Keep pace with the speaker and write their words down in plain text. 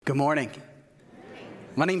Good morning.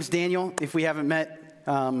 My name is Daniel. If we haven't met,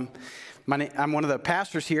 I'm one of the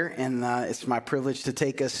pastors here, and it's my privilege to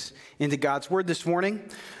take us into God's Word this morning.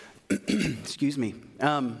 Excuse me.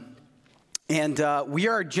 We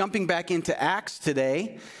are jumping back into Acts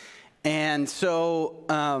today, and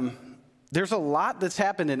so there's a lot that's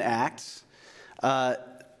happened in Acts.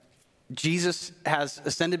 Jesus has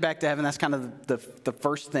ascended back to heaven. That's kind of the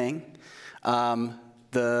first thing.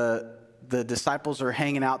 The disciples are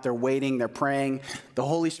hanging out, they're waiting, they're praying. The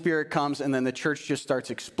Holy Spirit comes, and then the church just starts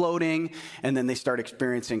exploding, and then they start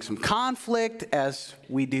experiencing some conflict, as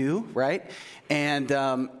we do, right? And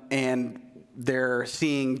they're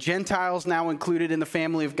seeing Gentiles now included in the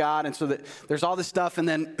family of God, and so there's all this stuff. And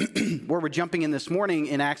then where we're jumping in this morning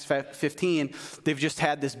in Acts 15, they've just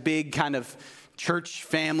had this big kind of church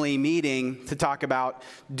family meeting to talk about,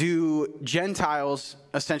 do Gentiles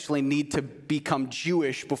essentially need to become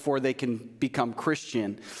Jewish before they can become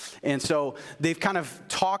Christian? And so they've kind of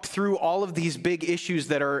talked through all of these big issues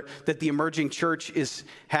that the emerging church is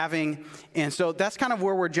having. And so that's kind of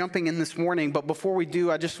where we're jumping in this morning. But before we do,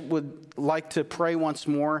 I just would like to pray once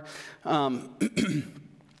more and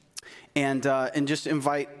just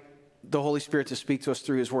invite the Holy Spirit to speak to us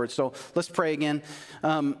through his word. So let's pray again.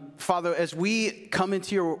 Father, as we come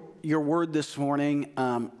into your word this morning,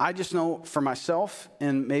 I just know for myself,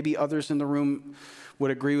 and maybe others in the room would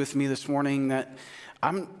agree with me this morning, that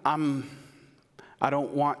I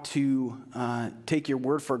don't want to take your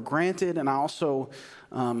word for granted. And I also,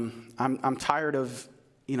 I'm tired of,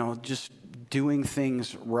 just doing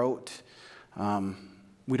things rote.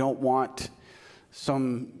 We don't want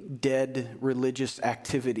some dead religious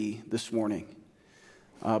activity this morning,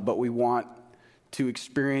 but we want to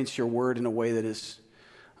experience your word in a way that is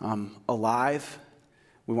alive.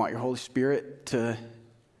 We want your Holy Spirit to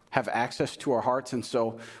have access to our hearts, and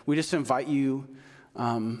so we just invite you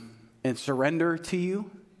and surrender to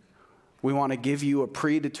you. We want to give you a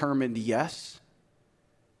predetermined yes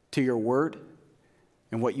to your word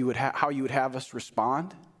and what you would how you would have us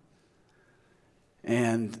respond.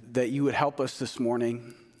 And that you would help us this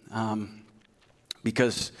morning,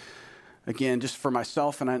 because, again, just for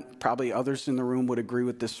myself, and probably others in the room would agree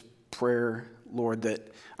with this prayer, Lord,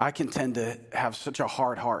 that I can tend to have such a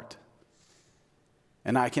hard heart,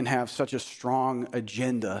 and I can have such a strong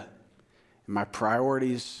agenda, and my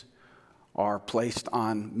priorities are placed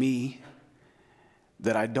on me,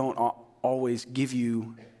 that I don't always give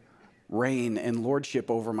you reign and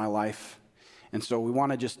lordship over my life. And so we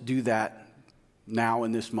want to just do that now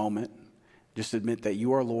in this moment. Just admit that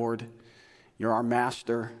you are Lord, you're our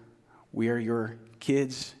master, we are your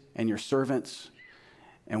kids and your servants,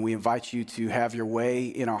 and we invite you to have your way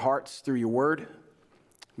in our hearts through your word.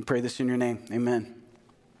 We pray this in your name, amen.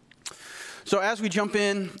 So as we jump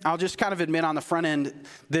in, I'll just kind of admit on the front end,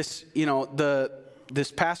 this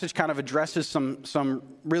passage kind of addresses some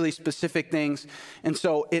really specific things, and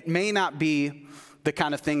so it may not be the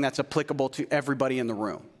kind of thing that's applicable to everybody in the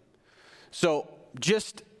room. So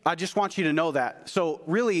I just want you to know that. So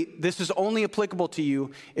really, this is only applicable to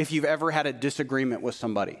you if you've ever had a disagreement with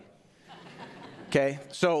somebody. Okay?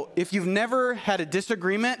 So if you've never had a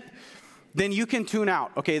disagreement, then you can tune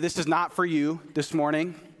out. Okay, this is not for you this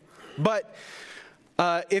morning. But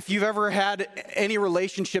if you've ever had any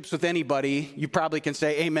relationships with anybody, you probably can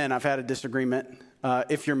say, amen, I've had a disagreement.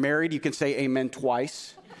 If you're married, you can say amen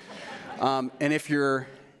twice. And if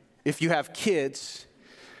you have kids,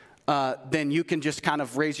 then you can just kind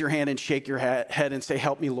of raise your hand and shake your head and say,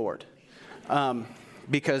 help me, Lord.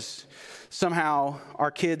 Because somehow our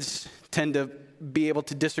kids tend to be able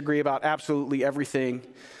to disagree about absolutely everything.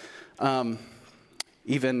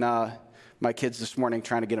 Even my kids this morning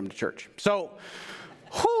trying to get them to church. So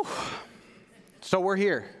we're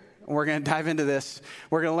here. We're going to dive into this.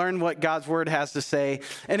 We're going to learn what God's word has to say.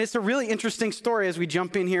 And it's a really interesting story as we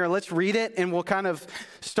jump in here. Let's read it, and we'll kind of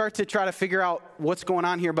start to try to figure out what's going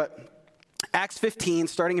on here. But Acts 15,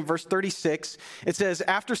 starting in verse 36, it says,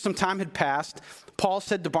 after some time had passed, Paul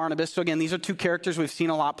said to Barnabas, so again, these are two characters we've seen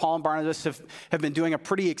a lot. Paul and Barnabas have been doing a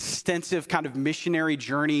pretty extensive kind of missionary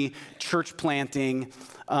journey, church planting,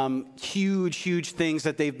 huge things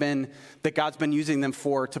that God's been using them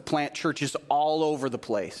for to plant churches all over the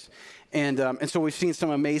place. And so we've seen some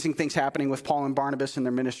amazing things happening with Paul and Barnabas in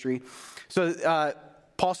their ministry. So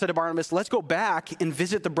Paul said to Barnabas, let's go back and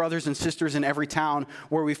visit the brothers and sisters in every town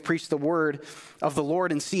where we've preached the word of the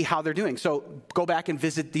Lord and see how they're doing. So go back and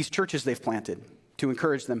visit these churches they've planted to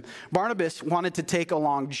encourage them. Barnabas wanted to take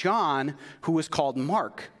along John, who was called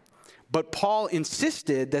Mark. But Paul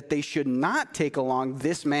insisted that they should not take along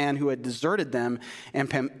this man who had deserted them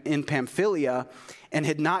in Pamphylia and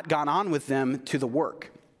had not gone on with them to the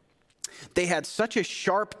work. they had such a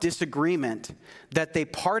sharp disagreement that they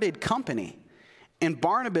parted company. And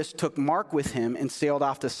Barnabas took Mark with him and sailed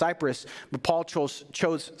off to Cyprus, but Paul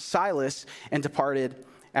chose Silas and departed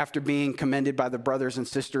after being commended by the brothers and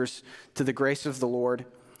sisters to the grace of the Lord.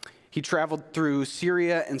 He traveled through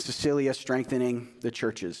Syria and Cilicia, strengthening the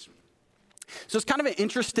churches. So it's kind of an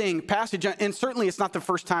interesting passage, and certainly it's not the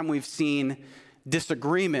first time we've seen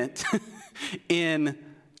disagreement in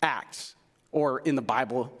Acts, or in the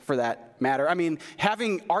Bible for that matter. I mean,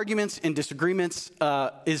 having arguments and disagreements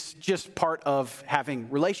is just part of having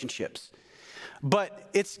relationships. But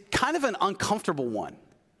it's kind of an uncomfortable one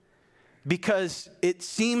because it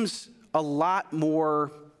seems a lot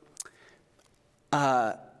more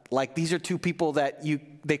like these are two people that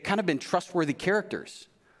they've kind of been trustworthy characters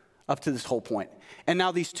up to this whole point. And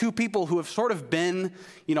now these two people who have sort of been,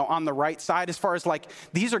 on the right side as far as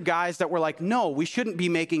these are guys that were like, no, we shouldn't be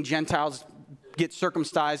making Gentiles get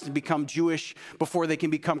circumcised and become Jewish before they can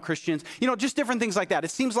become Christians. Just different things like that.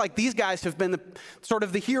 It seems like these guys have been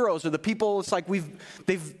the heroes or the people. It's like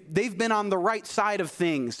they've been on the right side of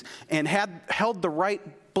things and held the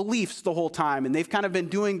right beliefs the whole time, and they've kind of been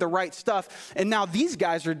doing the right stuff. And now these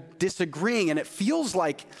guys are disagreeing, and it feels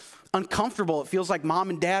like uncomfortable. It feels like mom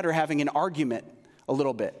and dad are having an argument a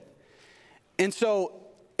little bit. And so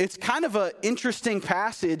it's kind of an interesting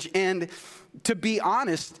passage. And to be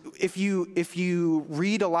honest, if you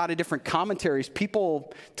read a lot of different commentaries,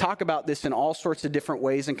 people talk about this in all sorts of different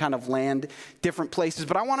ways and kind of land different places.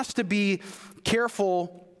 But I want us to be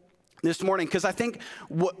careful this morning, because I think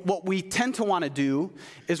what we tend to want to do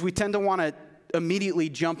is we tend to want to immediately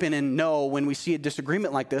jump in and know when we see a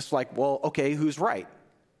disagreement like this, well, okay, who's right?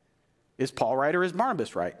 Is Paul right or is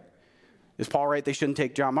Barnabas right? Is Paul right they shouldn't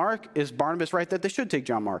take John Mark? Is Barnabas right that they should take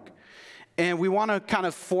John Mark? And we want to kind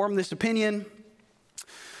of form this opinion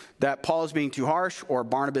that Paul is being too harsh or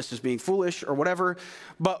Barnabas is being foolish or whatever.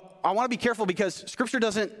 But I want to be careful because Scripture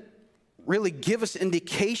doesn't really give us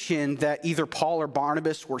indication that either Paul or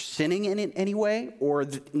Barnabas were sinning in any way or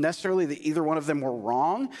necessarily that either one of them were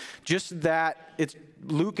wrong. Just that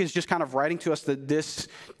Luke is just kind of writing to us that this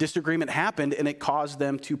disagreement happened and it caused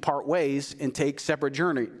them to part ways and take separate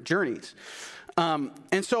journeys.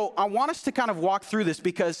 And so I want us to kind of walk through this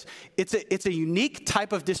because it's a unique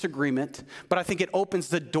type of disagreement, but I think it opens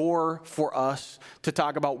the door for us to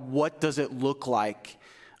talk about what does it look like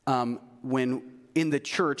when in the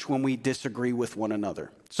church when we disagree with one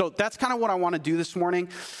another. So that's kind of what I want to do this morning.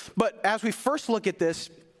 But as we first look at this,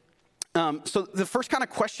 so the first kind of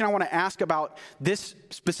question I want to ask about this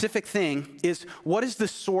specific thing is, what is the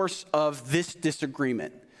source of this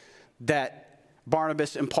disagreement that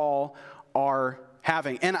Barnabas and Paul are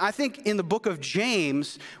having? And I think in the book of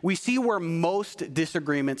James, we see where most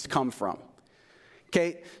disagreements come from.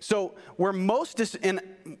 Okay, so where most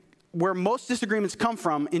disagreements come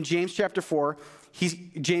from in James chapter 4,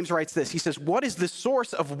 James writes this. He says, "What is the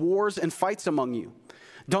source of wars and fights among you?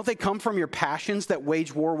 Don't they come from your passions that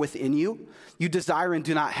wage war within you? You desire and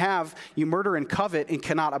do not have. You murder and covet and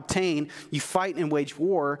cannot obtain. You fight and wage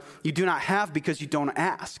war. You do not have because you don't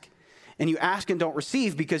ask. And you ask and don't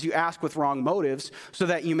receive because you ask with wrong motives so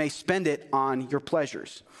that you may spend it on your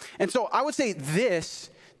pleasures." And so I would say this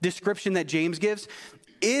description that James gives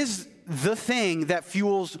is the thing that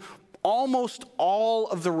fuels almost all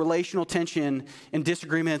of the relational tension and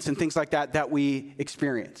disagreements and things like that we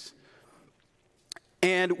experience.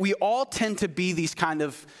 And we all tend to be these kind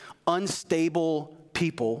of unstable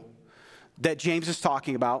people that James is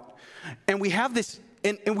talking about. And we have this,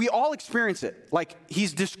 and we all experience it. Like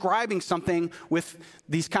he's describing something with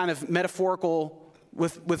these kind of metaphorical,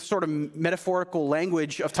 with sort of metaphorical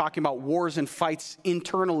language of talking about wars and fights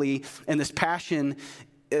internally and this passion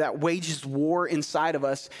that wages war inside of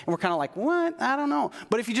us. And we're kind of like, what? I don't know.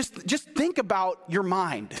 But if you just think about your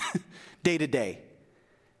mind day to day.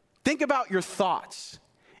 Think about your thoughts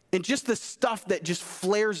and just the stuff that just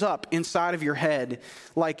flares up inside of your head.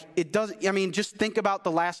 Like it doesn't, just think about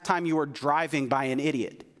the last time you were driving by an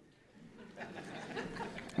idiot.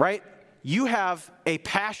 Right? You have a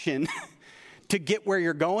passion to get where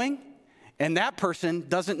you're going, and that person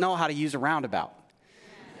doesn't know how to use a roundabout.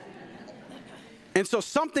 And so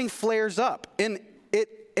something flares up, and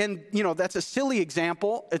that's a silly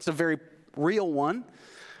example. It's a very real one,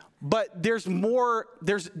 but there's more.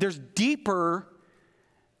 There's deeper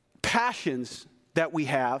passions that we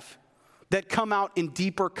have that come out in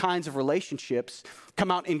deeper kinds of relationships,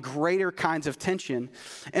 come out in greater kinds of tension,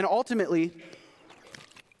 and ultimately,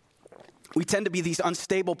 we tend to be these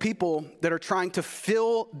unstable people that are trying to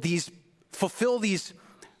fulfill these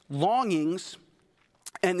longings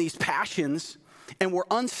and these passions. And we're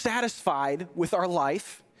unsatisfied with our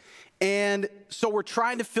life, And so we're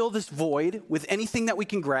trying to fill this void with anything that we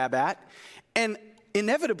can grab at. And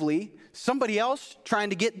inevitably, somebody else trying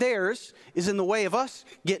to get theirs is in the way of us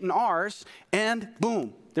getting ours. And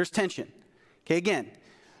boom, there's tension. Okay, again,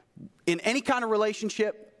 in any kind of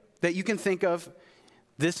relationship that you can think of,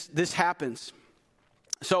 this happens.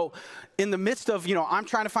 So in the midst of, I'm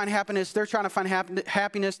trying to find happiness, they're trying to find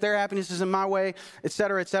happiness, their happiness is in my way, et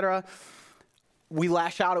cetera, we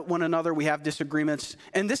lash out at one another, we have disagreements.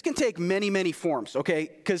 And this can take many, many forms,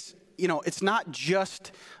 okay? Because, it's not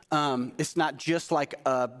just like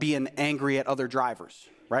being angry at other drivers,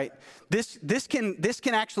 right? This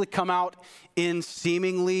can actually come out in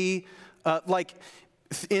seemingly like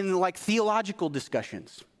theological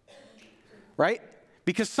discussions, right?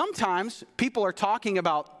 Because sometimes people are talking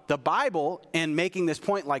about the Bible and making this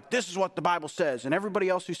point like, this is what the Bible says, and everybody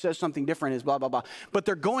else who says something different is blah, blah, blah. But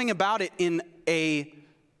they're going about it in a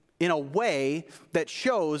way that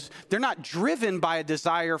shows they're not driven by a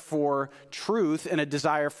desire for truth and a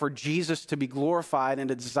desire for Jesus to be glorified and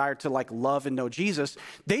a desire to love and know Jesus.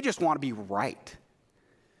 They just want to be right.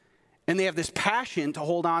 And they have this passion to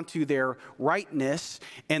hold on to their rightness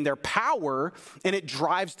and their power, and it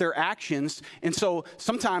drives their actions. And so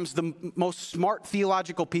sometimes the most smart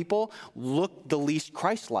theological people look the least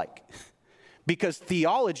Christ-like because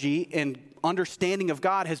theology and understanding of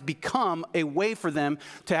God has become a way for them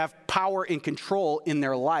to have power and control in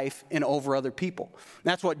their life and over other people.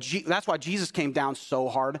 That's why Jesus came down so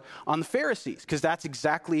hard on the Pharisees, because that's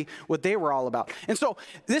exactly what they were all about. And so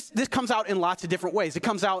this comes out in lots of different ways. It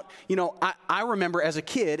comes out, I remember as a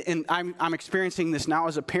kid, and I'm experiencing this now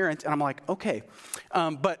as a parent, and I'm like, okay,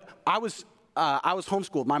 but I was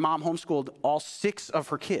homeschooled. My mom homeschooled all 6 of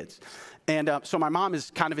her kids, and so my mom is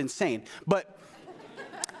kind of insane, but.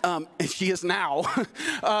 She is now.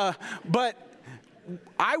 But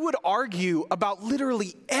I would argue about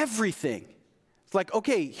literally everything. It's like,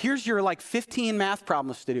 okay, here's your 15 math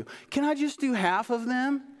problems to do. Can I just do half of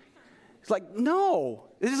them? It's like, no.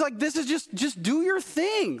 This is just do your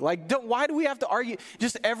thing. Why do we have to argue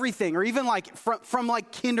just everything? Or even from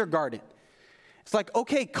kindergarten. It's like,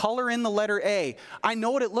 okay, color in the letter A. I know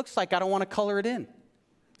what it looks like. I don't want to color it in.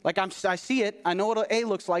 I see it. I know what an A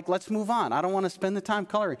looks like. Let's move on. I don't want to spend the time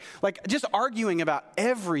coloring. Just arguing about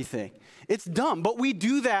everything. It's dumb, but we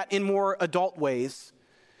do that in more adult ways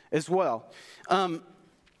as well.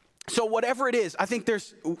 So whatever it is, I think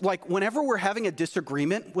there's, whenever we're having a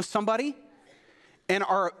disagreement with somebody, and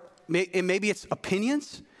maybe it's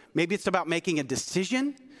opinions, maybe it's about making a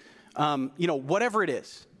decision, whatever it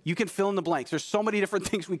is, you can fill in the blanks. There's so many different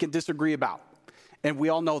things we can disagree about, and we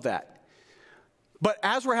all know that. But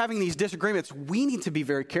as we're having these disagreements, we need to be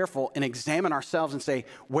very careful and examine ourselves and say,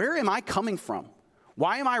 where am I coming from?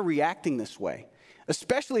 Why am I reacting this way?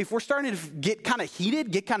 Especially if we're starting to get kind of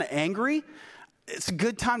heated, get kind of angry, it's a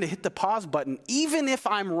good time to hit the pause button, even if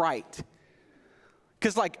I'm right.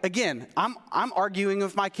 Because again, I'm arguing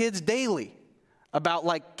with my kids daily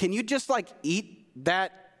about can you just eat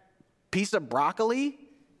that piece of broccoli?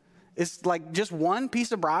 It's just one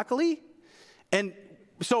piece of broccoli? And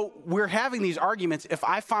so we're having these arguments. If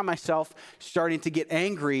I find myself starting to get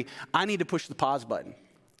angry, I need to push the pause button.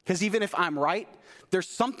 Because even if I'm right, there's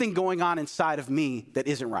something going on inside of me that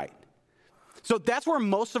isn't right. So that's where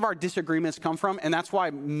most of our disagreements come from, and that's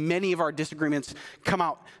why many of our disagreements come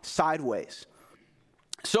out sideways.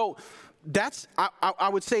 So I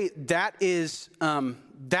would say that is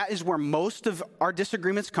where most of our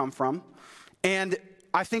disagreements come from. And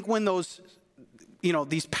I think when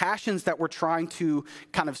these passions that we're trying to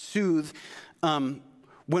kind of soothe,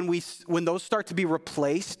 when those start to be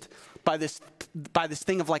replaced by this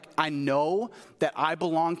thing of I know that I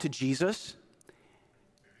belong to Jesus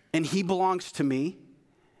and he belongs to me,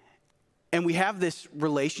 and we have this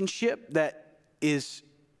relationship that is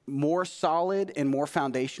more solid and more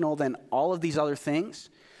foundational than all of these other things,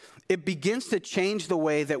 it begins to change the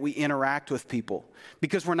way that we interact with people,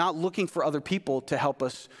 because we're not looking for other people to help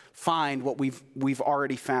us find what we've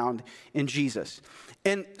already found in Jesus.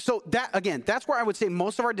 And so that's where I would say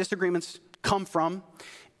most of our disagreements come from.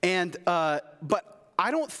 And but I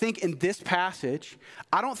don't think in this passage,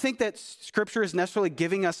 I don't think that Scripture is necessarily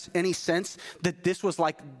giving us any sense that this was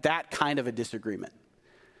that kind of a disagreement.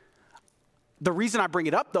 The reason I bring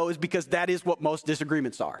it up, though, is because that is what most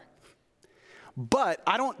disagreements are. But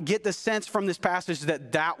I don't get the sense from this passage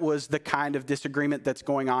that that was the kind of disagreement that's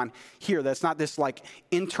going on here. That's not this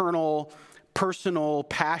internal, personal,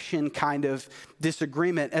 passion kind of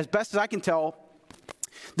disagreement. As best as I can tell,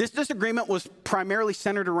 this disagreement was primarily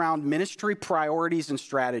centered around ministry priorities and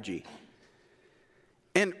strategy.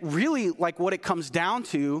 And really, what it comes down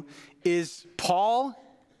to is Paul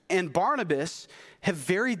and Barnabas have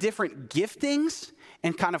very different giftings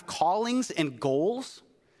and kind of callings and goals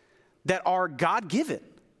that are God-given.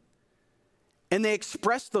 And they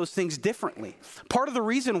express those things differently. Part of the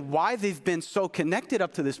reason why they've been so connected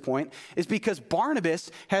up to this point is because Barnabas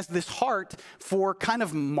has this heart for kind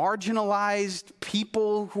of marginalized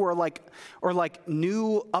people who are like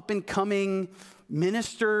new up-and-coming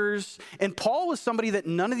ministers. And Paul was somebody that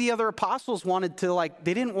none of the other apostles wanted to,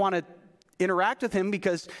 they didn't want to interact with him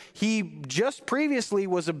because he just previously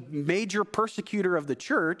was a major persecutor of the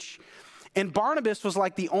church. And Barnabas was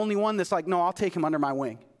like the only one that's like, no, I'll take him under my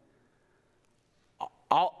wing.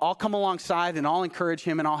 I'll come alongside and I'll encourage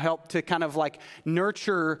him and I'll help to kind of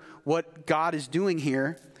nurture what God is doing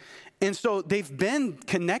here. And so they've been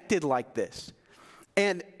connected like this.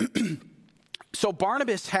 And so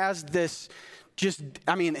Barnabas has this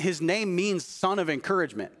his name means son of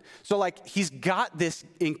encouragement. So he's got this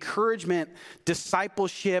encouragement,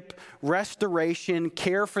 discipleship, restoration,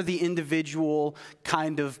 care for the individual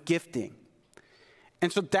kind of gifting.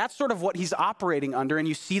 And so that's sort of what he's operating under, and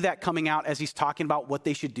you see that coming out as he's talking about what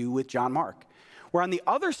they should do with John Mark. Where on the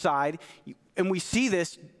other side, and we see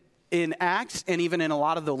this in Acts and even in a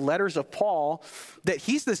lot of the letters of Paul, that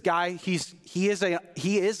he's this guy, he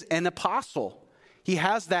is an apostle. He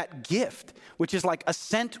has that gift, which is like a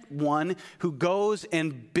sent one who goes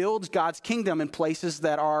and builds God's kingdom in places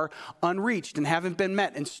that are unreached and haven't been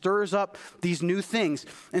met and stirs up these new things.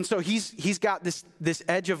 And so he's got this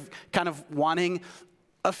edge of kind of wanting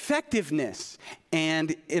effectiveness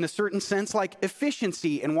and in a certain sense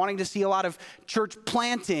efficiency and wanting to see a lot of church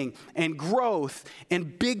planting and growth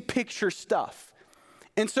and big picture stuff.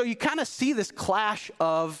 And so you kind of see this clash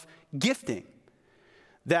of gifting.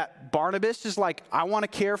 That Barnabas is I want to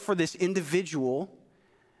care for this individual,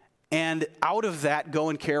 and out of that go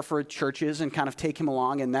and care for churches and kind of take him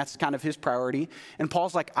along, and that's kind of his priority. And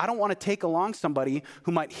Paul's I don't want to take along somebody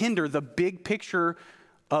who might hinder the big picture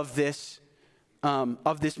of this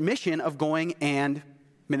mission of going and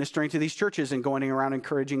ministering to these churches and going around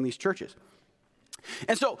encouraging these churches.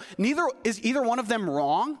 And so neither is either one of them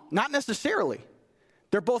wrong, not necessarily.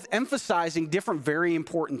 They're both emphasizing different very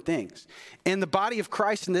important things. In the body of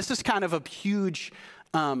Christ, and this is kind of a huge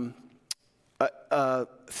theme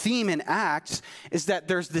in Acts, is that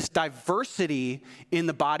there's this diversity in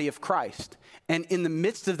the body of Christ. And in the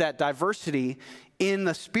midst of that diversity, in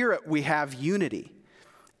the Spirit, we have unity.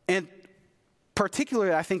 And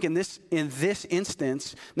particularly, I think in this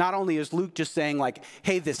instance, not only is Luke just saying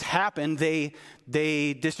hey, this happened, they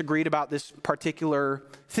disagreed about this particular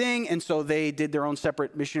thing, and so they did their own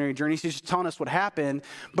separate missionary journeys. He's just telling us what happened,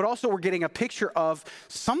 but also we're getting a picture of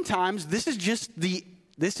sometimes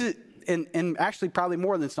and actually probably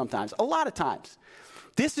more than sometimes, a lot of times,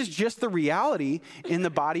 this is just the reality in the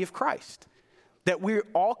body of Christ, that we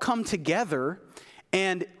all come together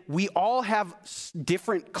and we all have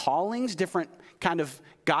different callings, different kind of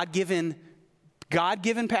God-given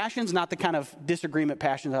passions, not the kind of disagreement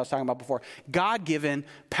passions I was talking about before. God-given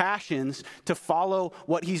passions to follow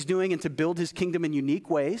what he's doing and to build his kingdom in unique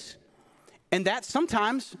ways. And that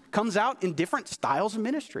sometimes comes out in different styles of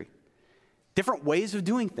ministry, different ways of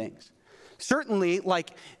doing things. Certainly,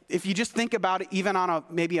 if you just think about it, even on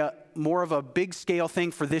maybe a more of a big scale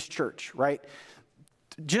thing for this church, right?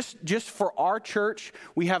 Just for our church,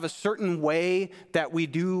 we have a certain way that we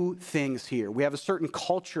do things here. We have a certain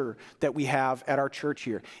culture that we have at our church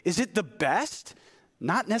here. Is it the best?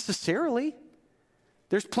 Not necessarily.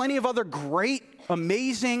 There's plenty of other great,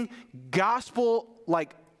 amazing, gospel,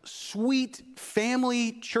 sweet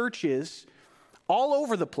family churches all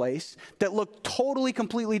over the place that look totally,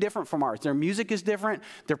 completely different from ours. Their music is different.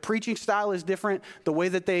 Their preaching style is different. The way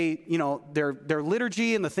that they, their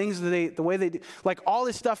liturgy and the things that the way they do, all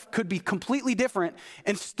this stuff could be completely different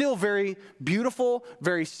and still very beautiful,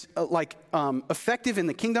 very effective in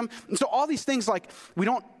the kingdom. And so all these things,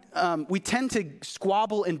 we tend to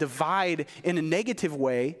squabble and divide in a negative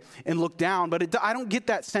way and look down, but I don't get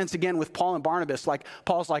that sense again with Paul and Barnabas.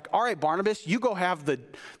 Paul's all right, Barnabas, you go have the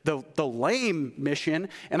lame mission,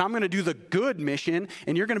 and I'm going to do the good mission,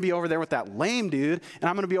 and you're going to be over there with that lame dude, and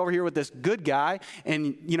I'm going to be over here with this good guy,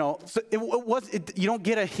 and so you don't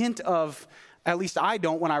get a hint of, at least I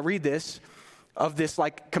don't when I read this, of this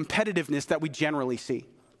competitiveness that we generally see.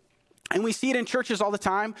 And we see it in churches all the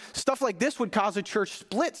time. Stuff like this would cause a church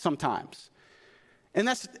split sometimes. And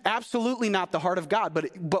that's absolutely not the heart of God,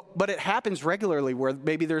 but it happens regularly where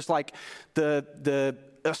maybe there's the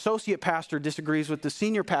associate pastor disagrees with the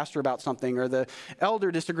senior pastor about something, or the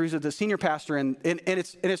elder disagrees with the senior pastor, and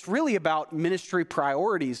it's really about ministry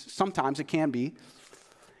priorities. Sometimes it can be.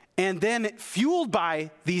 And then fueled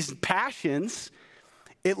by these passions,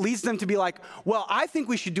 It leads them to be like, well, I think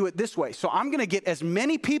we should do it this way. So I'm going to get as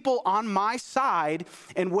many people on my side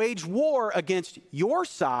and wage war against your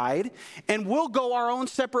side, and we'll go our own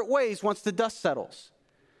separate ways once the dust settles.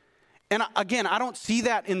 And again, I don't see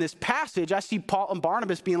that in this passage. I see Paul and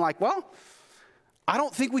Barnabas being like, well, I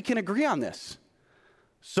don't think we can agree on this.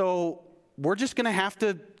 So we're just going to have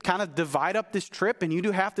to kind of divide up this trip, and you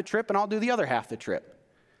do half the trip, and I'll do the other half the trip.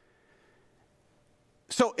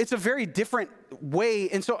 So it's a very different way.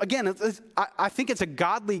 And so again, I think it's a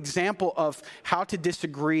godly example of how to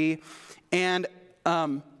disagree. And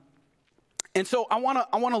so I want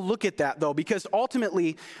to look at that, though, because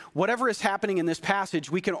ultimately, whatever is happening in this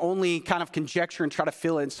passage, we can only kind of conjecture and try to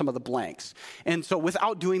fill in some of the blanks. And so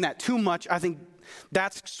without doing that too much, I think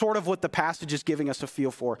that's sort of what the passage is giving us a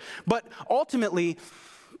feel for. But ultimately,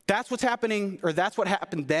 that's what's happening, or that's what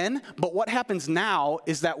happened then. But what happens now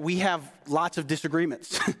is that we have lots of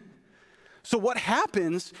disagreements. So what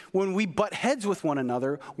happens when we butt heads with one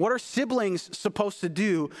another? What are siblings supposed to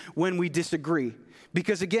do when we disagree?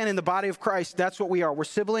 Because again, in the body of Christ, that's what we are. We're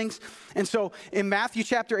siblings. And so in Matthew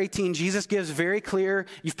chapter 18, Jesus gives very clear,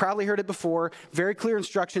 you've probably heard it before, very clear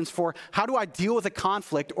instructions for how do I deal with a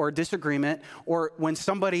conflict or a disagreement, or when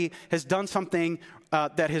somebody has done something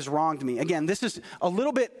that has wronged me. Again, this is a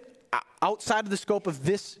little bit outside of the scope of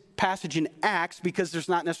this passage in Acts, because there's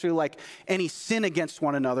not necessarily like any sin against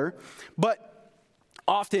one another. But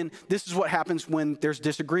often, this is what happens when there's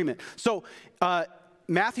disagreement. So,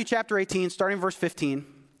 Matthew chapter 18, starting verse 15,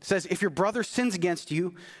 says, if your brother sins against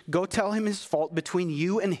you, go tell him his fault between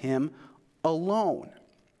you and him alone.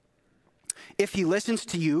 If he listens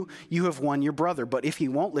to you, you have won your brother. But if he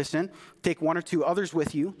won't listen, take one or two others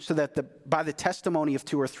with you, so that by the testimony of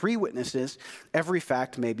 2 or 3 witnesses, every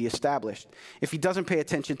fact may be established. If he doesn't pay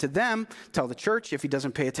attention to them, tell the church. If he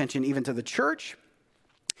doesn't pay attention even to the church,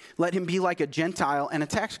 let him be like a Gentile and a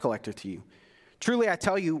tax collector to you. Truly, I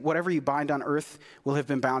tell you, whatever you bind on earth will have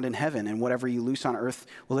been bound in heaven, and whatever you loose on earth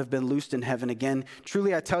will have been loosed in heaven. Again,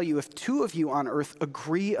 truly, I tell you, if 2 of you on earth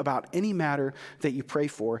agree about any matter that you pray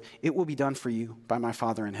for, it will be done for you by my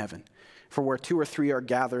Father in heaven. For where 2 or 3 are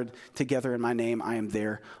gathered together in my name, I am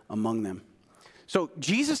there among them. So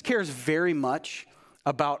Jesus cares very much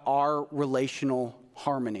about our relational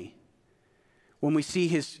harmony. When we see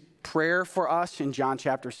his prayer for us in John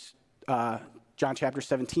chapter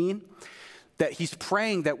 17, that he's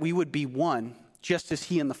praying that we would be one, just as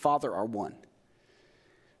he and the Father are one.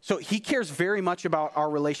 So he cares very much about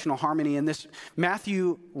our relational harmony. And this,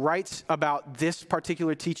 Matthew writes about this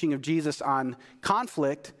particular teaching of Jesus on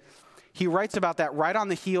conflict. He writes about that right on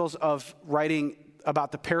the heels of writing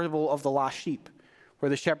about the parable of the lost sheep,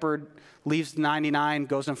 where the shepherd leaves 99,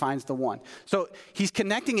 goes and finds the one. So he's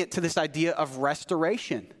connecting it to this idea of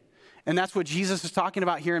restoration. And that's what Jesus is talking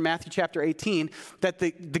about here in Matthew chapter 18, that the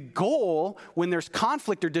goal when there's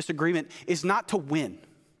conflict or disagreement is not to win.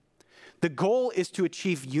 The goal is to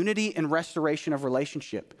achieve unity and restoration of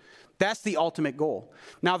relationship. That's the ultimate goal.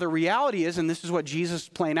 Now, the reality is, and this is what Jesus is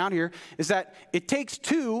playing out here, is that it takes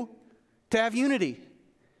 2 to have unity.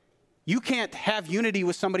 You can't have unity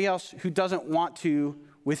with somebody else who doesn't want to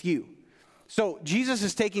with you. So Jesus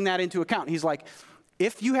is taking that into account. He's like,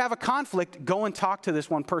 if you have a conflict, go and talk to this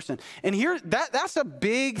one person. And here, that's a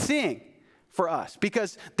big thing for us,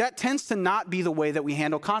 because that tends to not be the way that we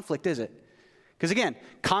handle conflict, is it? Because again,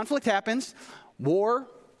 conflict happens, war,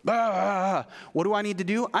 what do I need to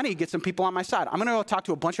do? I need to get some people on my side. I'm going to go talk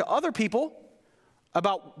to a bunch of other people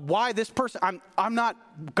about why this person, I'm not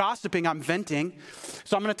gossiping, I'm venting.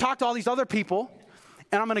 So I'm going to talk to all these other people,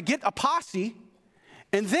 and I'm going to get a posse,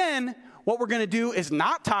 and then what we're going to do is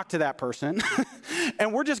not talk to that person,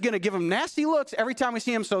 and we're just going to give them nasty looks every time we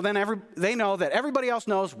see them, so then they know that everybody else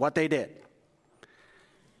knows what they did.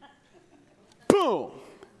 Boom.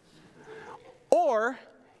 Or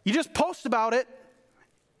you just post about it,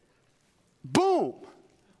 boom,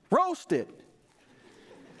 roasted.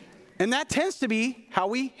 And that tends to be how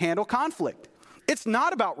we handle conflict. It's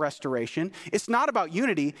not about restoration. It's not about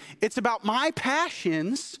unity. It's about my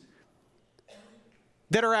passions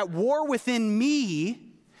that are at war within me,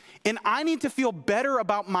 and I need to feel better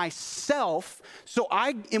about myself, so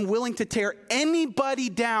I am willing to tear anybody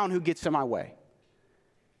down who gets in my way.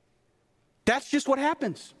 That's just what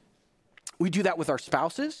happens. We do that with our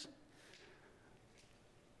spouses.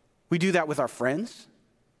 We do that with our friends.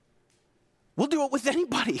 We'll do it with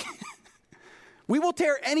anybody. We will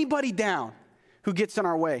tear anybody down who gets in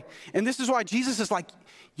our way. And this is why Jesus is like,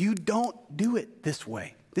 you don't do it this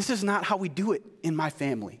way. This is not how we do it in my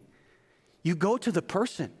family. You go to the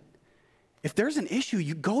person. If there's an issue,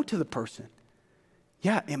 you go to the person.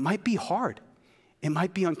 Yeah, it might be hard. It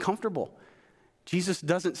might be uncomfortable. Jesus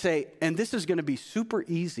doesn't say, and this is going to be super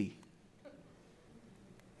easy.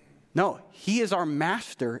 No, he is our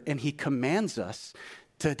master, and he commands us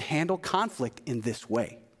to handle conflict in this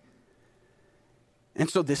way. And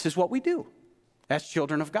so this is what we do as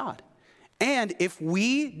children of God. And if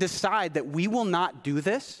we decide that we will not do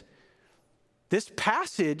this, this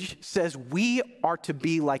passage says we are to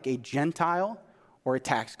be like a Gentile or a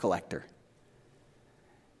tax collector.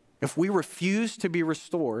 If we refuse to be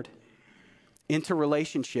restored into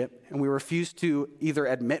relationship and we refuse to either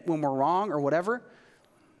admit when we're wrong or whatever,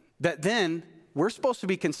 that then we're supposed to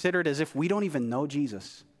be considered as if we don't even know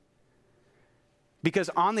Jesus. Because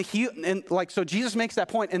on the heel, and so Jesus makes that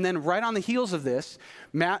point, and then right on the heels of this,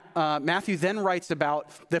 Matthew then writes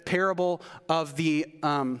about the parable of the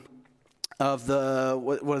what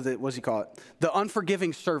does he call it? The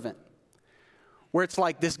unforgiving servant, where it's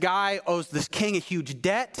like this guy owes this king a huge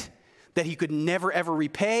debt that he could never ever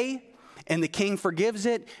repay, and the king forgives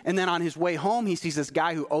it, and then on his way home he sees this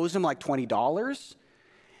guy who owes him like $20,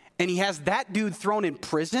 and he has that dude thrown in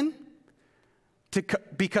prison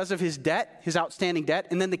because of his debt, his outstanding debt.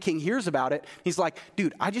 And then the king hears about it. He's like,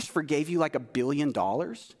 dude, I just forgave you like $1 billion,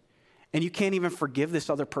 and you can't even forgive this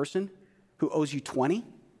other person who owes you 20.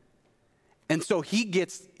 And so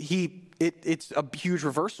it's a huge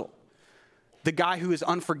reversal. The guy who is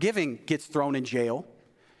unforgiving gets thrown in jail.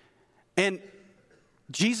 And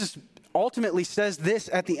Jesus ultimately says this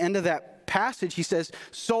at the end of that passage. He says,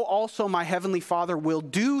 so also my heavenly Father will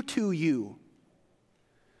do to you.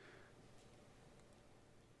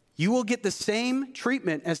 You will get the same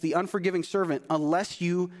treatment as the unforgiving servant unless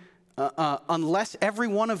every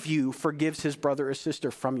one of you forgives his brother or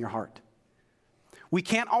sister from your heart. We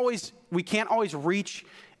can't always reach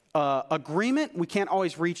agreement. We can't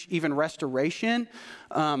always reach even restoration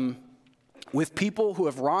with people who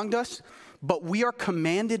have wronged us, but we are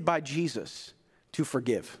commanded by Jesus to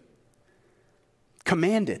forgive.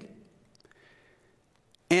 Commanded.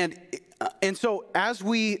 And so as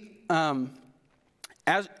we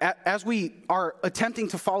are attempting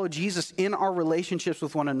to follow Jesus in our relationships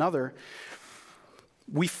with one another,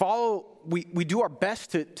 we do our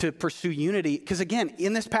best to pursue unity. Because again,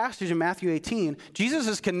 in this passage in Matthew 18, Jesus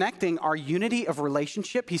is connecting our unity of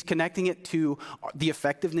relationship. He's connecting it to the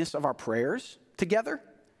effectiveness of our prayers together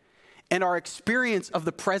and our experience of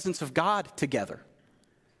the presence of God together.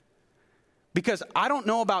 Because I don't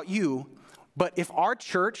know about you, but if our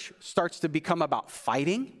church starts to become about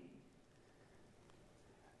fighting,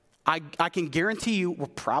 I can guarantee you we're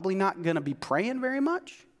probably not going to be praying very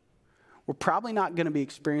much. We're probably not going to be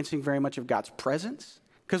experiencing very much of God's presence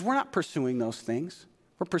because we're not pursuing those things.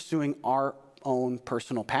 We're pursuing our own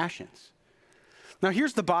personal passions. Now,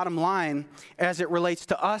 here's the bottom line as it relates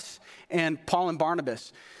to us and Paul and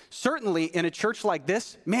Barnabas. Certainly, in a church like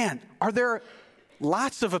this, man, are there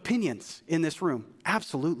lots of opinions in this room?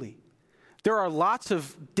 Absolutely. There are lots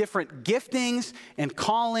of different giftings and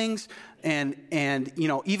callings and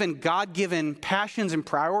even God-given passions and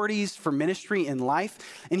priorities for ministry in life.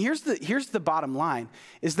 And here's the bottom line,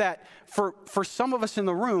 is that for some of us in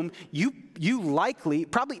the room, you likely,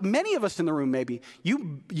 probably many of us in the room maybe,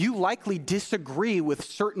 you likely disagree with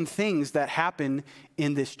certain things that happen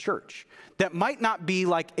in this church that might not be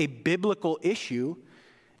like a biblical issue.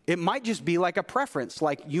 It might just be like a preference.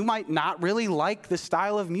 Like you might not really like the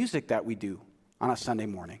style of music that we do on a Sunday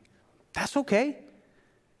morning. That's okay.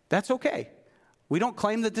 That's okay. We don't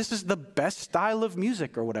claim that this is the best style of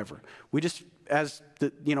music or whatever. We just, as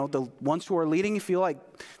the ones who are leading, feel like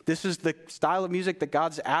this is the style of music that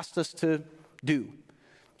God's asked us to do.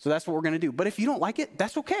 So that's what we're going to do. But if you don't like it,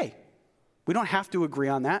 that's okay. We don't have to agree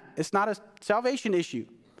on that. It's not a salvation issue.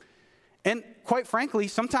 And quite frankly,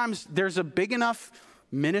 sometimes there's a big enough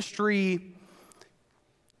ministry,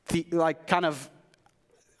 kind of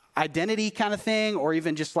identity kind of thing, or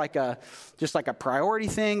even just like a priority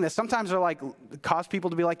thing that sometimes are like cause people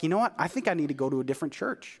to be like, you know what? I think I need to go to a different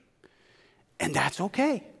church, and that's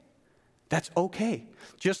okay. That's okay.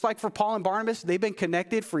 Just like for Paul and Barnabas, they've been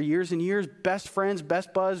connected for years and years, best friends,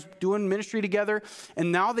 best buds, doing ministry together,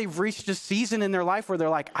 and now they've reached a season in their life where they're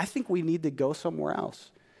like, I think we need to go somewhere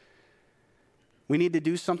else. We need to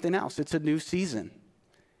do something else. It's a new season.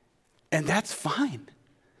 And that's fine.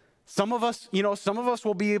 Some of us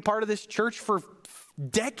will be a part of this church for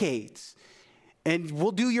decades. And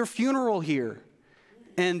we'll do your funeral here.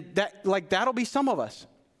 And that'll be some of us.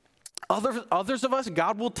 Others of us,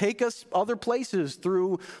 God will take us other places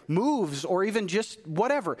through moves or even just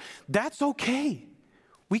whatever. That's okay.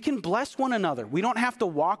 We can bless one another. We don't have to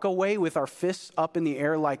walk away with our fists up in the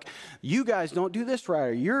air like, you guys don't do this right,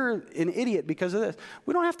 or you're an idiot because of this.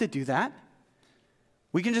 We don't have to do that.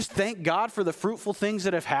 We can just thank God for the fruitful things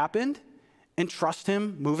that have happened and trust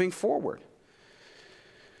him moving forward.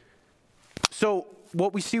 So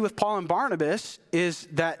what we see with Paul and Barnabas is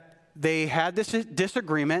that they had this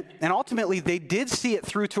disagreement, and ultimately they did see it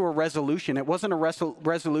through to a resolution. It wasn't a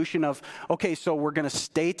resolution of, okay, so we're going to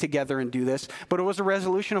stay together and do this, but it was a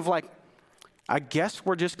resolution of like, I guess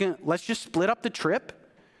let's just split up the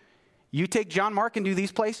trip. You take John Mark and do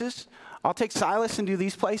these places. I'll take Silas and do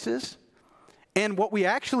these places. And what we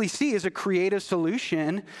actually see is a creative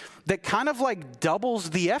solution that kind of like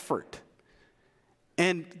doubles the effort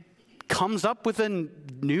and comes up with a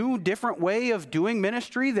new, different way of doing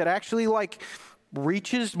ministry that actually like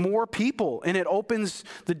reaches more people. And it opens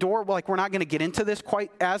the door. Like, we're not going to get into this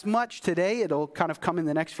quite as much today. It'll kind of come in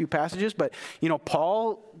the next few passages. But,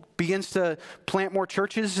 Paul begins to plant more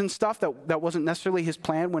churches and stuff. That wasn't necessarily his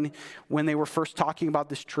plan when they were first talking about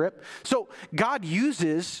this trip. So God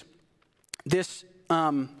uses this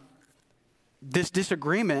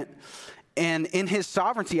disagreement, and in his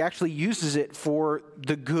sovereignty actually uses it for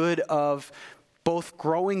the good of both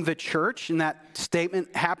growing the church. And that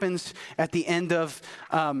statement happens at the end of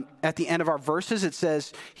our verses. It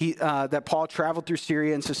says that Paul traveled through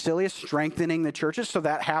Syria and Cilicia, strengthening the churches. So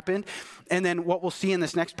that happened. And then what we'll see in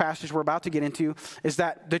this next passage we're about to get into is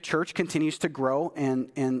that the church continues to grow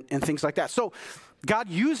and things like that. So God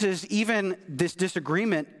uses even this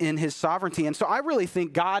disagreement in his sovereignty. And so I really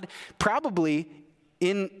think God probably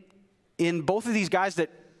in both of these guys that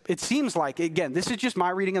it seems like, again, this is just my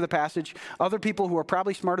reading of the passage. Other people who are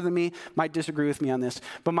probably smarter than me might disagree with me on this.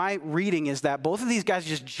 But my reading is that both of these guys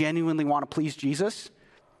just genuinely want to please Jesus,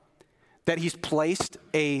 that he's placed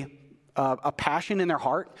a passion in their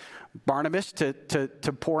heart, Barnabas to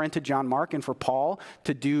pour into John Mark, and for Paul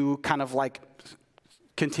to do kind of like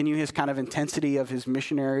continue his kind of intensity of his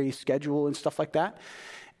missionary schedule and stuff like that.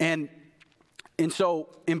 And so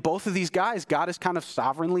in both of these guys, God is kind of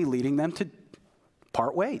sovereignly leading them to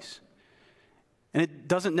part ways. And it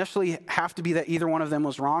doesn't necessarily have to be that either one of them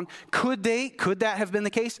was wrong. Could that have been the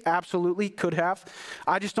case? Absolutely, could have.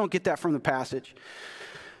 I just don't get that from the passage.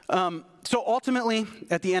 So ultimately,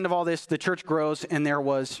 at the end of all this, the church grows and there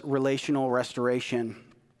was relational restoration.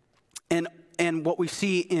 And what we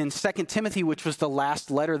see in 2 Timothy, which was the last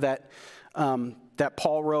letter that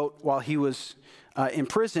Paul wrote while he was in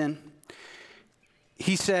prison,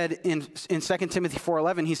 he said in 2 Timothy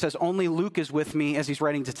 4:11, he says, only Luke is with me, as he's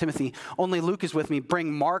writing to Timothy, only Luke is with me.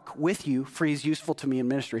 Bring Mark with you, for he's useful to me in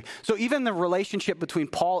ministry. So even the relationship between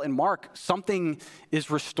Paul and Mark, something is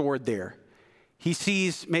restored there. He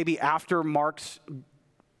sees maybe after Mark's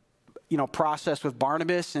process with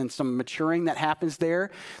Barnabas and some maturing that happens there,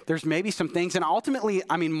 there's maybe some things. And ultimately,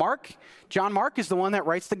 John Mark is the one that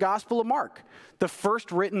writes the Gospel of Mark. The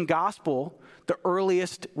first written gospel, the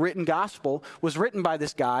earliest written gospel, was written by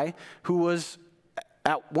this guy who was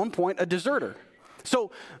at one point a deserter.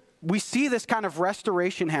 So we see this kind of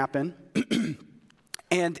restoration happen.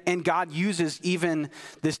 And God uses even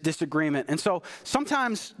this disagreement. And so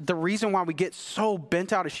sometimes the reason why we get so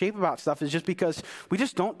bent out of shape about stuff is just because we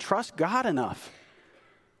just don't trust God enough.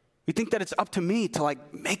 We think that it's up to me to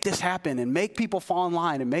like make this happen and make people fall in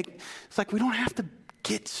line it's like we don't have to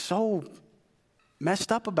get so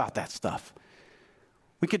messed up about that stuff.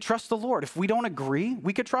 We could trust the Lord. If we don't agree,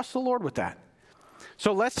 we could trust the Lord with that.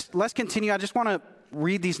 So let's continue. I just want to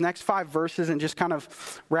read these next 5 verses and just kind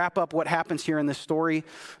of wrap up what happens here in this story.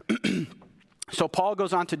 So Paul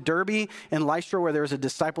goes on to Derbe and Lystra, where there was a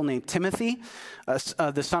disciple named Timothy,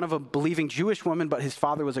 the son of a believing Jewish woman, but his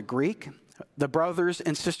father was a Greek. The brothers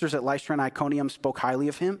and sisters at Lystra and Iconium spoke highly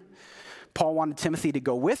of him. Paul wanted Timothy to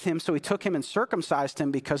go with him, so he took him and circumcised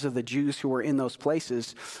him because of the Jews who were in those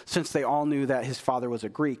places, since they all knew that his father was a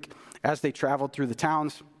Greek. As they traveled through the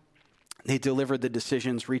towns, they delivered the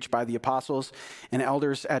decisions reached by the apostles and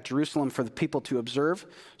elders at Jerusalem for the people to observe.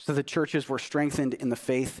 So the churches were strengthened in the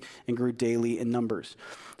faith and grew daily in numbers.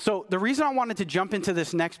 So the reason I wanted to jump into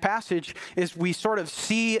this next passage is we sort of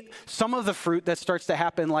see some of the fruit that starts to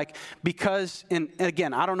happen, and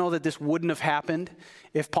again, I don't know that this wouldn't have happened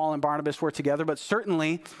if Paul and Barnabas were together, but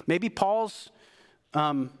certainly maybe Paul's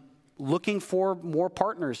looking for more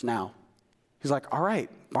partners now. He's like, all right,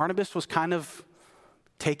 Barnabas was kind of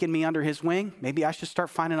taking me under his wing. Maybe I should start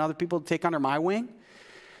finding other people to take under my wing.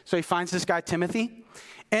 So he finds this guy, Timothy.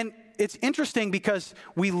 And it's interesting because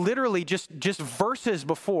we literally just verses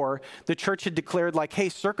before, the church had declared hey,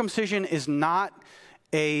 circumcision is not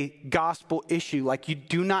a gospel issue. You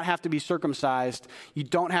do not have to be circumcised. You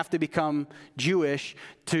don't have to become Jewish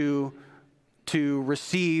to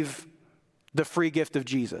receive the free gift of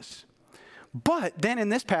Jesus. But then in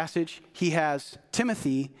this passage, he has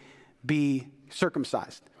Timothy be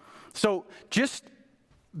circumcised. So just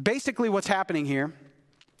basically what's happening here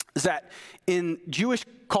is that in Jewish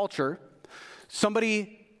culture,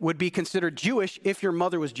 somebody would be considered Jewish if your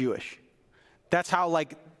mother was Jewish. That's how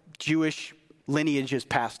like Jewish lineage is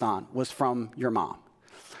passed on, was from your mom.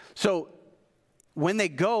 So when they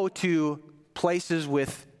go to places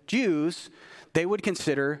with Jews, they would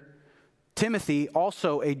consider Timothy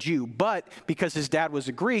also a Jew, but because his dad was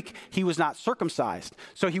a Greek, he was not circumcised.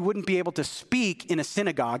 So he wouldn't be able to speak in a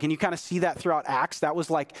synagogue. And you kind of see that throughout Acts. That was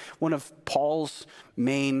like one of Paul's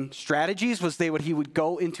main strategies, was he would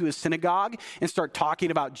go into a synagogue and start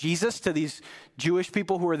talking about Jesus to these Jewish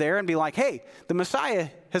people who were there and be like, hey, the Messiah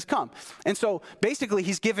has come. And so basically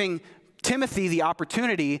he's giving Timothy the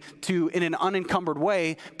opportunity to, in an unencumbered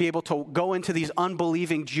way, be able to go into these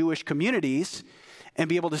unbelieving Jewish communities and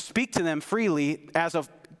be able to speak to them freely as of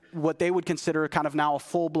what they would consider kind of now a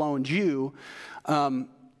full-blown Jew,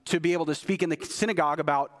 to be able to speak in the synagogue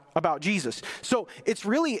about Jesus. So it's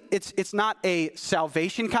really, it's not a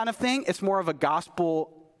salvation kind of thing. It's more of a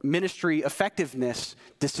gospel ministry effectiveness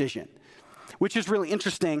decision, which is really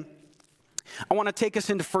interesting. I want to take us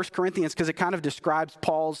into 1 Corinthians because it kind of describes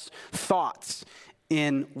Paul's thoughts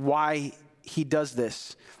in why he does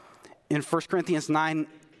this. In 1 Corinthians 9,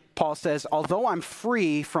 Paul says, although I'm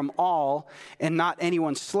free from all and not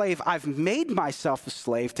anyone's slave, I've made myself a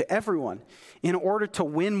slave to everyone in order to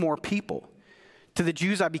win more people. To the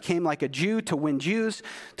Jews, I became like a Jew to win Jews.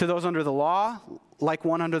 To those under the law, like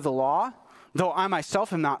one under the law, though I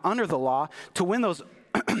myself am not under the law, to win those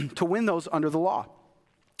to win those under the law.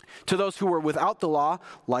 To those who were without the law,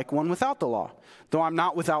 like one without the law. Though I'm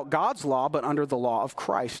not without God's law, but under the law of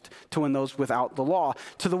Christ, to win those without the law.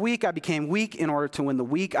 To the weak I became weak in order to win the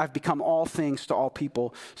weak. I've become all things to all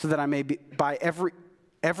people, so that I may be, by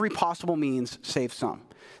every possible means save some.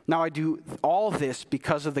 Now I do all this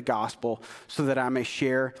because of the gospel, so that I may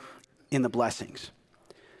share in the blessings.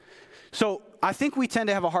 So I think we tend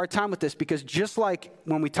to have a hard time with this because just like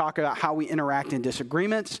when we talk about how we interact in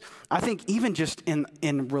disagreements, I think even just in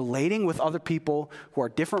relating with other people who are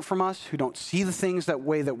different from us, who don't see the things that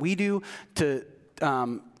way that we do, to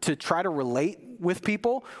try to relate with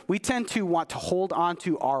people, we tend to want to hold on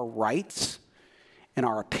to our rights and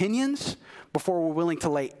our opinions before we're willing to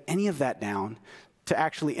lay any of that down to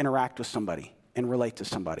actually interact with somebody and relate to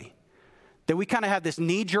somebody. That we kind of have this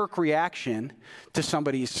knee-jerk reaction to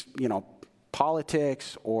somebody's,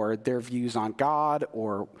 politics or their views on God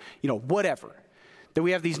or, whatever. That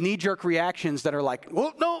we have these knee-jerk reactions that are like,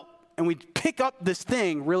 well, no, and we pick up this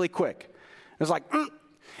thing really quick. It's like, and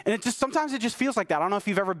it just, sometimes it just feels like that. I don't know if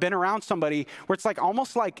you've ever been around somebody where it's like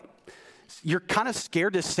almost like you're kind of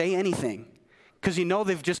scared to say anything because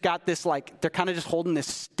they've just got this, like, they're kind of just holding this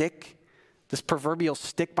stick, this proverbial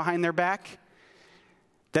stick behind their back.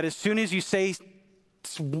 That as soon as you say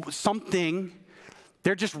something,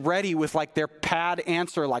 they're just ready with like their pad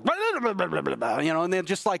answer, like, and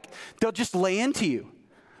they'll just lay into you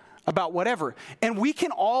about whatever. And we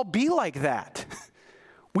can all be like that.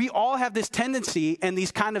 We all have this tendency and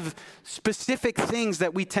these kind of specific things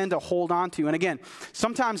that we tend to hold on to. And again,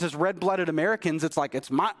 sometimes as red-blooded Americans, it's like,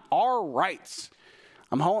 our rights.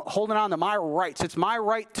 I'm holding on to my rights. It's my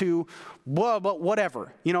right to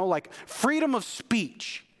whatever, like freedom of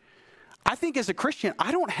speech. I think as a Christian,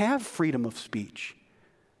 I don't have freedom of speech.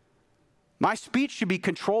 My speech should be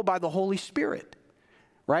controlled by the Holy Spirit,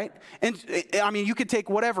 right? And I mean, you could take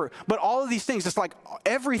whatever, but all of these things, it's like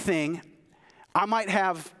everything I might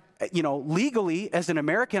have, legally as an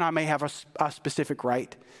American, I may have a specific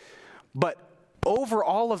right. But over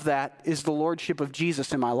all of that is the lordship of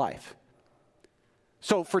Jesus in my life.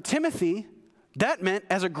 So for Timothy, that meant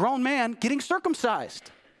as a grown man getting circumcised.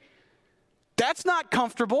 That's not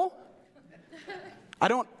comfortable.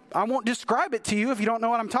 I won't describe it to you if you don't know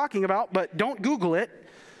what I'm talking about, but don't Google it.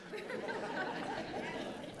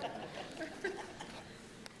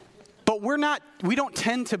 But we don't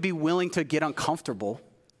tend to be willing to get uncomfortable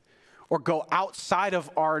or go outside of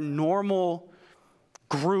our normal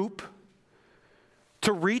group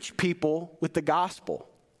to reach people with the gospel.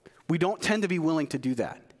 We don't tend to be willing to do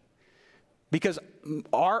that. Because and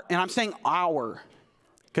I'm saying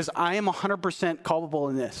because I am 100% culpable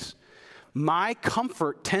in this. My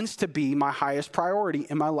comfort tends to be my highest priority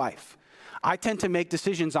in my life. I tend to make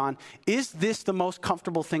decisions on, is this the most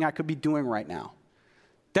comfortable thing I could be doing right now?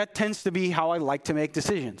 That tends to be how I like to make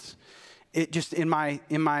decisions. It just in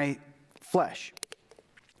my flesh.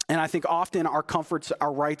 And I think often our comforts,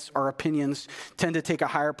 our rights, our opinions tend to take a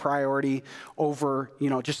higher priority over,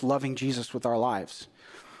 just loving Jesus with our lives.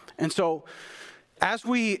 And so as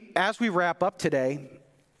we wrap up today,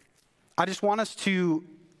 I just want us to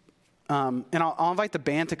and I'll invite the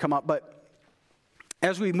band to come up, but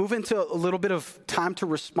as we move into a little bit of time to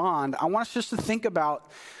respond, I want us just to think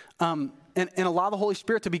about and allow the Holy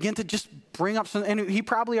Spirit to begin to just bring up some, and he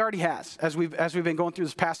probably already has, as we've been going through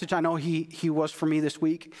this passage. I know he was for me this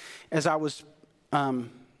week as I was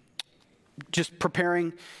just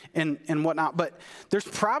preparing and whatnot. But there's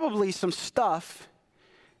probably some stuff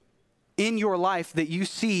in your life that you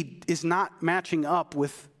see is not matching up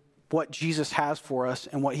with what Jesus has for us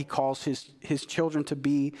and what he calls his children to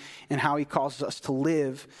be and how he calls us to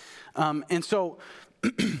live. And so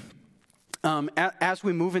as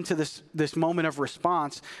we move into this moment of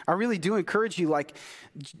response, I really do encourage you, like,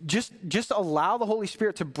 just allow the Holy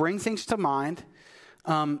Spirit to bring things to mind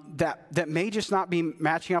that may just not be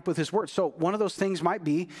matching up with his word. So one of those things might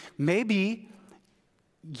be, maybe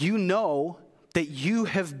you know that you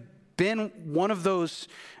have been one of those,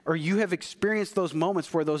 or you have experienced those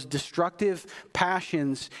moments where those destructive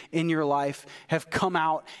passions in your life have come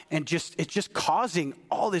out and it's just causing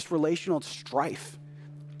all this relational strife.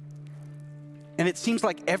 And it seems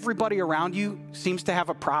like everybody around you seems to have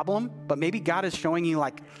a problem, but maybe God is showing you,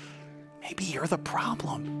 like, maybe you're the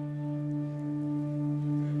problem.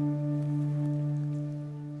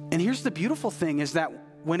 And here's the beautiful thing is that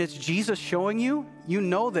when it's Jesus showing you, you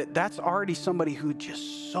know that that's already somebody who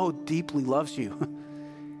just so deeply loves you.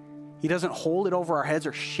 He doesn't hold it over our heads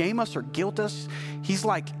or shame us or guilt us. He's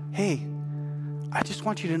like, hey, I just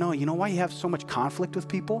want you to know, you know why you have so much conflict with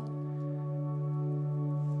people?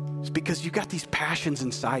 It's because you got these passions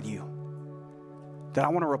inside you that I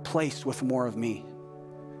want to replace with more of me.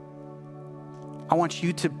 I want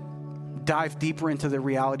you to dive deeper into the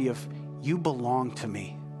reality of you belong to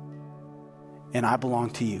me and I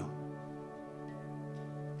belong to you.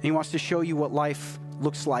 And he wants to show you what life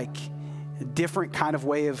looks like, a different kind of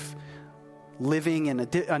way of living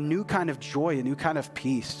and a new kind of joy, a new kind of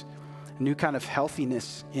peace, a new kind of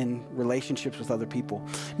healthiness in relationships with other people.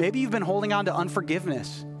 Maybe you've been holding on to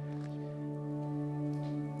unforgiveness.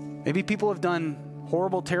 Maybe people have done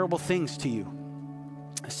horrible, terrible things to you,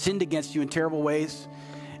 sinned against you in terrible ways,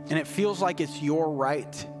 and it feels like it's your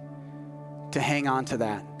right to hang on to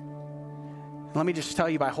that. And let me just tell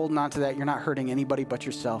you, by holding on to that, you're not hurting anybody but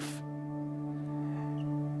yourself.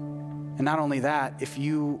 And not only that, if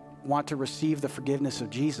you want to receive the forgiveness of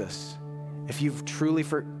Jesus, if you've truly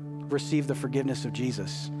received the forgiveness of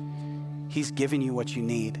Jesus, he's given you what you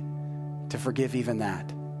need to forgive even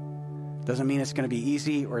that. Doesn't mean it's going to be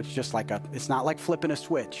easy, or it's just like it's not like flipping a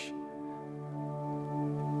switch.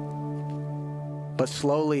 But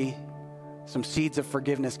slowly, some seeds of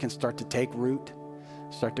forgiveness can start to take root,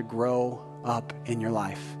 start to grow up in your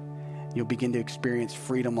life. You'll begin to experience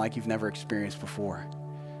freedom like you've never experienced before.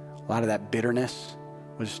 A lot of that bitterness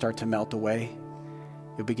will just start to melt away.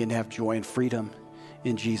 You'll begin to have joy and freedom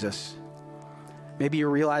in Jesus. Maybe you're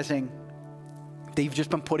realizing that you've just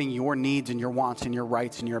been putting your needs and your wants and your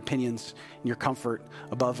rights and your opinions and your comfort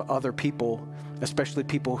above other people, especially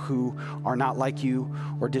people who are not like you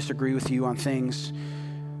or disagree with you on things.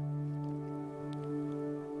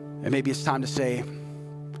 And maybe it's time to say,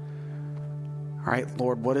 all right,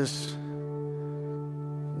 Lord, what is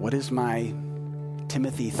my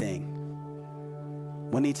Timothy thing?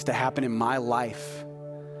 What needs to happen in my life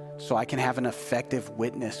so I can have an effective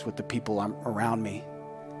witness with the people around me?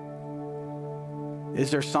 Is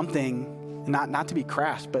there something, not to be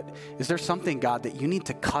crass, but is there something, God, that you need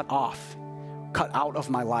to cut out of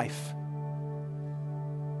my life?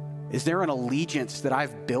 Is there an allegiance that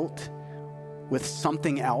I've built with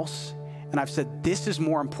something else? And I've said, this is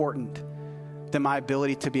more important than my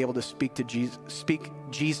ability to be able to speak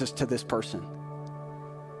Jesus to this person.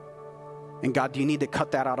 And God, do you need to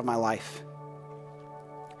cut that out of my life?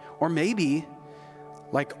 Or maybe,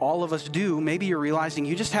 like all of us do, maybe you're realizing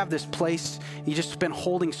you just have this place you just been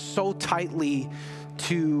holding so tightly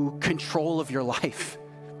to control of your life.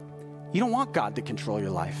 You don't want God to control your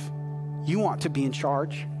life. You want to be in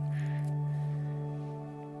charge.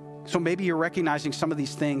 So maybe you're recognizing some of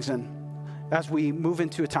these things, and as we move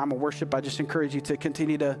into a time of worship, I just encourage you to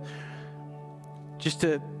continue to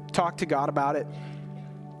talk to God about it.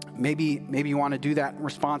 Maybe you want to do that in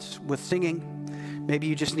response with singing. Maybe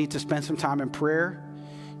you just need to spend some time in prayer.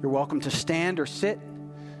 You're welcome to stand or sit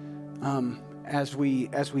as we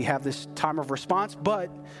have this time of response. But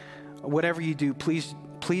whatever you do, please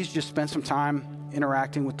just spend some time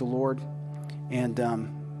interacting with the Lord. And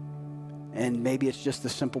maybe it's just the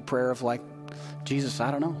simple prayer of, like, Jesus,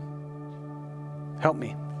 I don't know. Help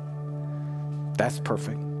me. That's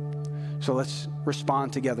perfect. So let's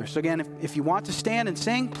respond together. So again, if you want to stand and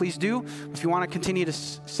sing, please do. If you want to continue to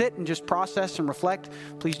sit and just process and reflect,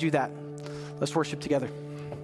 please do that. Let's worship together.